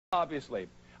Obviously,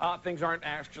 things aren't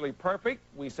actually perfect.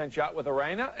 We sent you out with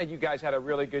Arena, and you guys had a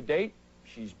really good date.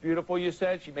 She's beautiful, you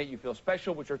said. She made you feel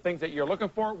special, which are things that you're looking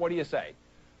for. What do you say?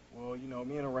 Well, you know,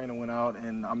 me and Arena went out,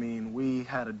 and, I mean, we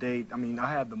had a date. I mean,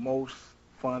 I had the most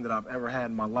fun that I've ever had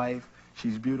in my life.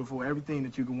 She's beautiful, everything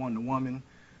that you can want in a woman,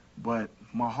 but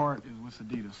my heart is with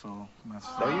Sadida, so that's...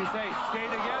 So you say stay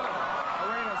together.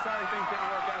 Arena, sorry things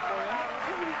didn't work out for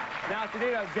you. Now,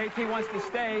 Sadida, JT wants to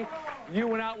stay. You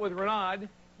went out with Renaud.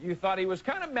 You thought he was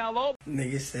kind of mellow.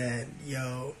 Nigga said,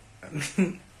 yo...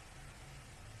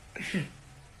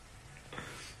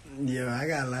 Yo, I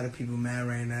got a lot of people mad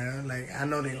right now. Like, I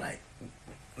know they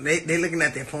looking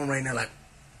at their phone right now like...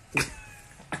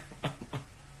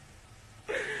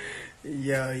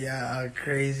 Yo, y'all are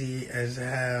crazy as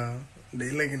hell. They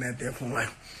looking at their phone like...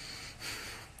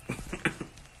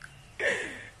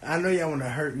 I know y'all want to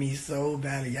hurt me so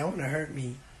badly. Y'all want to hurt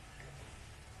me.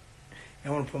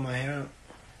 Y'all want to put my hair up.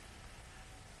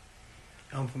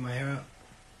 I want to put my hair up.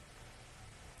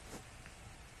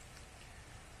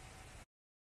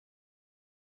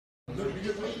 Drink,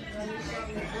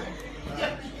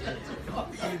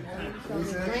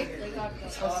 they got the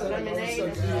lemonade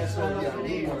and stuff over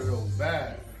there. One of those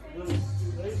bad. You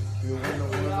want no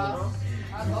one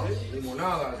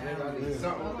Limonadas, nigga. I need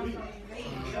something.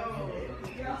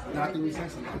 Now, can we say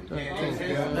something?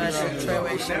 That shit,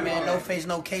 Treyway shit, man. No face,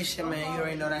 no case shit, man. You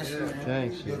already know that shit, man.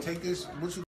 Thanks. Yo, take this.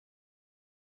 What you